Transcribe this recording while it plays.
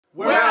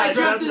Where I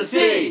Dreamt the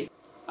Sea!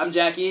 I'm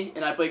Jackie,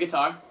 and I play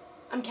guitar.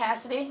 I'm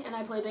Cassidy, and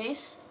I play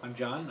bass. I'm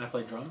John, and I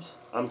play drums.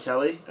 I'm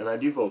Kelly, and I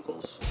do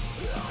vocals.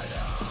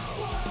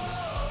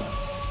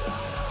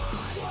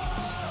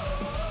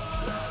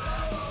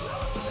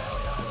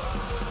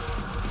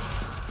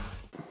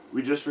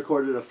 We just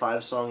recorded a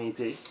 5-song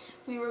EP.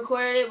 We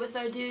recorded it with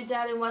our dudes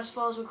out in West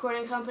Falls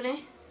Recording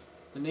Company.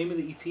 The name of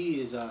the EP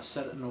is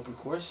Set an Open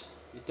Course.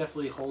 It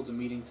definitely holds a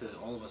meaning to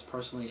all of us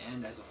personally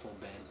and as a full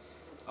band.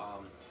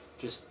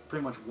 Just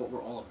pretty much what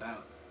we're all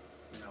about.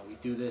 You know, we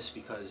do this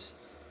because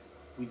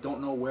we don't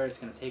know where it's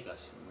going to take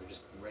us, and we're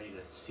just ready to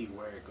see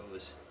where it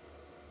goes.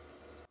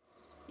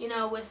 You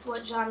know, with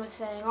what John was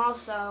saying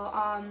also,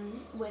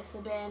 with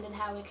the band and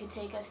how it could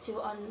take us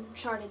to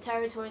uncharted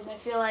territories,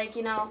 I feel like,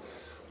 you know,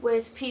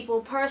 with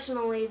people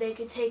personally, they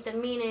could take the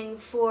meaning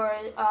for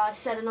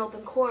Set an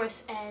Open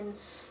Course and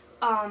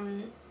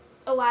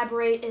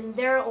elaborate in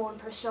their own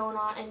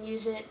persona and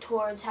use it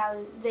towards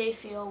how they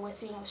feel with,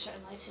 you know,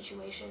 certain life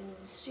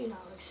situations, you know,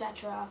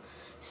 etc.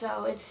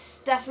 So it's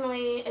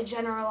definitely a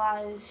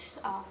generalized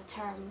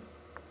term.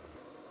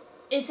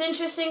 It's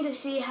interesting to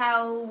see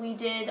how we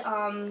did,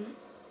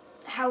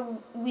 how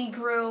we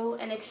grew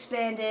and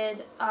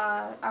expanded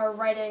our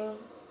writing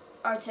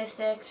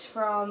artistics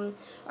from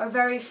our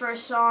very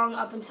first song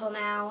up until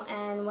now.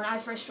 And when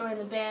I first joined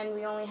the band,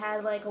 we only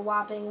had like a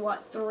whopping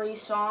 3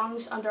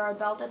 songs under our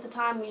belt at the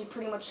time. We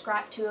pretty much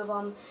scrapped 2 of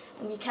them,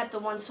 and we kept the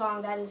 1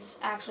 song that is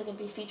actually going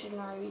to be featured in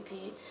our EP.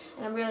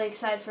 And I'm really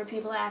excited for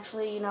people to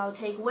actually, you know,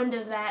 take wind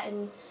of that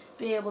and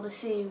be able to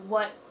see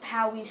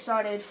how we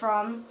started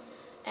from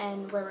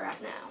and where we're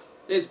at now.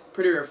 It's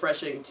pretty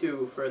refreshing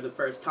too for the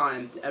first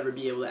time to ever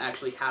be able to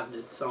actually have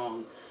this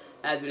song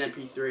as an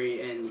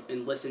MP3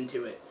 and listen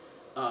to it.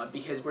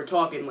 Because we're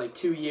talking like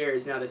 2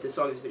 years now that this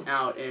song has been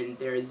out, and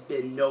there has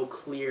been no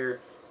clear,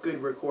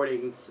 good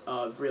recordings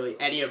of really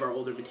any of our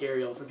older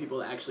material for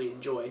people to actually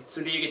enjoy.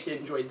 So now you get to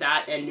enjoy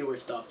that and newer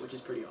stuff, which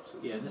is pretty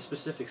awesome. Yeah, and this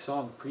specific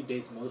song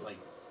predates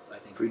I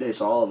think Predates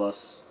all of us.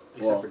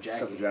 Except for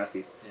Jackie. Except for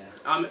Jackie. Yeah.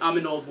 I'm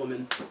an old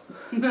woman.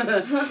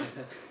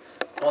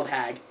 Old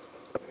hag.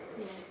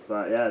 Yeah.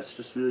 But yeah, it's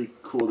just really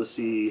cool to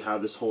see how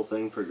this whole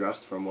thing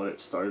progressed from what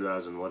it started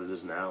as and what it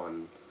is now,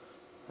 and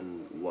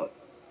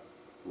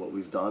what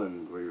we've done,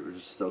 and we're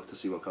just stoked to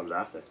see what comes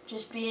after.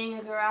 Just being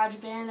a garage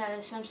band that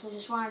essentially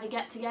just wanted to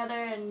get together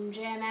and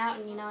jam out,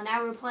 and, you know,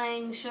 now we're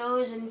playing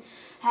shows and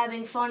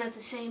having fun at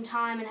the same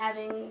time and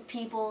having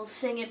people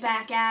sing it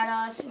back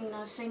at us, you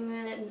know, singing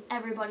it in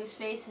everybody's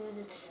faces.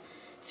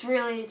 It's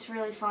really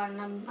fun,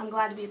 and I'm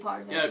glad to be a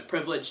part of it. Yeah,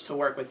 privileged to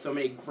work with so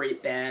many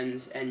great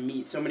bands and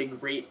meet so many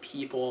great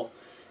people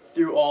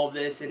through all of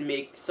this and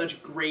make such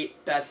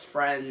great best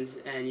friends.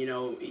 And, you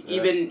know,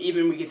 even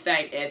we could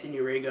thank Anthony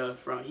Riga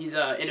he's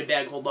in a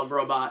band called Love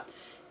Robot,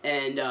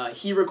 and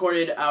he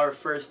recorded our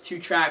first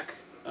 2-track,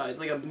 it's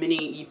like a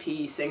mini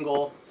EP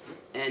single,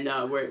 and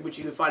which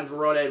you can find.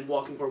 Verona and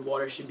Walking Toward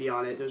Water should be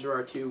on it. Those are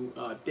our 2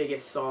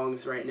 biggest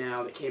songs right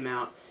now that came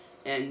out,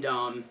 and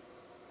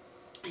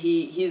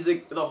he's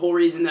the whole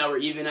reason that we're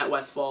even at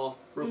Westfall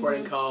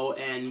Recording Co.,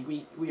 and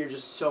we are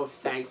just so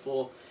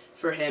thankful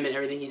for him and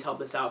everything he's helped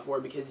us out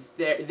for, because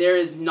there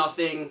is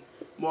nothing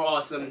more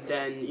awesome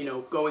than, you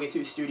know, going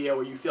into a studio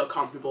where you feel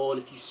comfortable,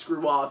 and if you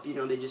screw up, you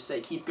know, they just say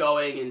keep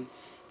going, and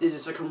there's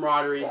just a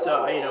camaraderie.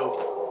 So, you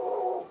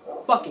know,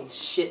 fucking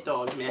shit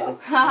dogs, man.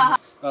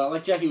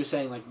 Like Jackie was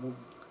saying, like,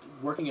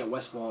 working at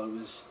Westfall, it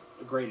was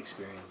a great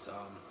experience.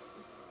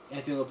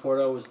 Anthony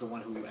Laporto was the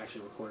one who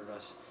actually recorded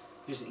us.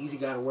 Just an easy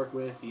guy to work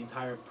with. The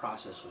entire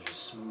process was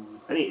just smooth.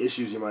 Any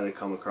issues you might have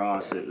come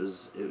across, it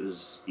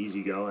was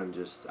easy going.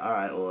 Just, all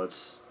right, well,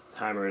 let's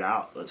hammer it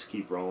out. Let's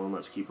keep rolling.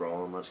 Let's keep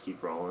rolling. Let's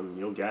keep rolling.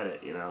 You'll get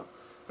it. You know,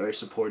 very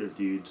supportive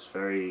dudes.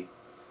 Very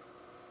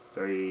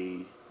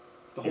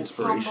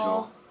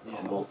inspirational. The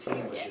whole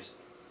team was just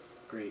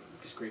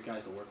great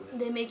guys to work with.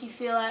 They make you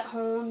feel at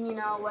home, you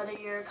know, whether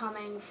you're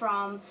coming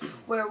from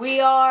where we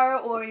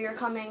are or you're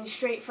coming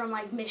straight from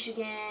like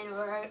Michigan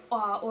or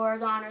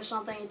Oregon or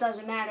something. It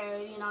doesn't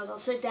matter. You know, they'll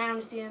sit down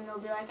with you and they'll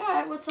be like, all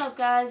right, what's up,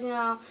 guys? You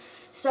know,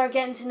 start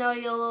getting to know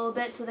you a little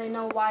bit so they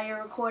know why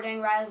you're recording,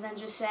 rather than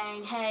just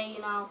saying, hey, you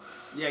know,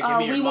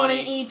 we want an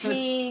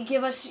EP,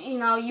 give us, you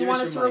know, you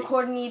want us to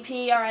record an EP,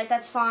 all right,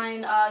 that's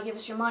fine, give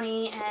us your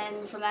money,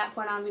 and from that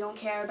point on, we don't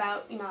care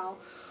about, you know,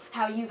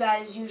 how you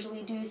guys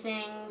usually do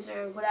things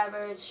or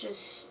whatever. It's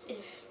just,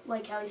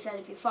 like Kelly said,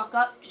 if you fuck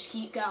up, just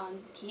keep going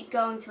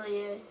till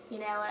you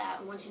nail it out.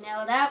 And once you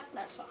nail it out,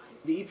 that's fine.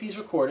 The EP's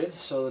recorded,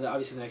 so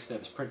obviously the next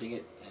step is printing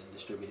it and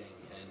distributing.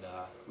 And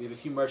we have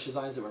a few merch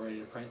designs that we're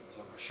ready to print,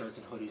 some shirts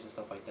and hoodies and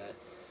stuff like that.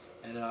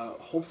 And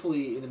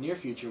hopefully in the near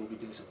future we'll be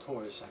doing some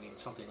tours. I mean,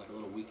 something like a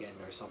little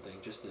weekend or something,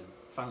 just to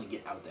finally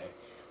get out there.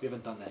 We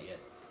haven't done that yet.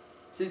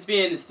 Since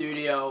being in the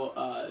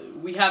studio,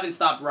 we haven't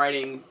stopped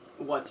writing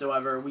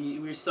whatsoever.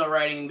 We're still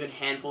writing a good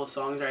handful of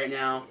songs right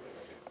now.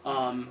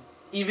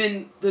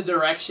 Even the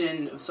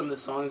direction of some of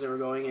the songs that we're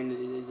going in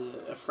is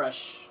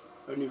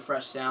a new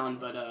fresh sound,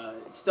 but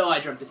still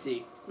I Dreamt the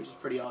Sea, which is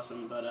pretty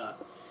awesome. But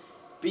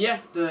But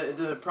yeah,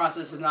 the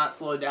process has not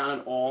slowed down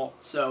at all.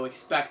 So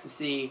expect to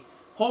see,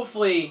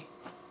 hopefully,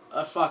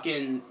 a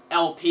fucking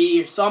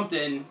LP or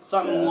something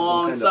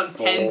long, some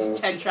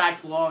 10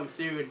 tracks long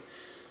soon.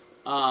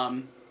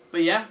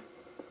 But yeah,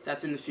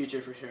 that's in the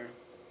future for sure.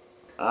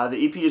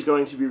 The EP is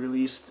going to be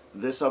released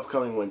this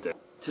upcoming winter.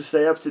 To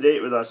stay up to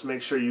date with us,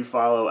 make sure you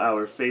follow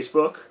our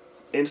Facebook,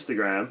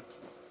 Instagram,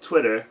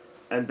 Twitter,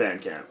 and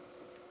Bandcamp.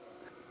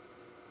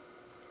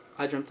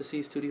 I Dreamt the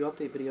Sea studio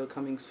update video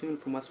coming soon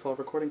from Westfall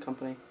Recording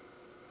Company.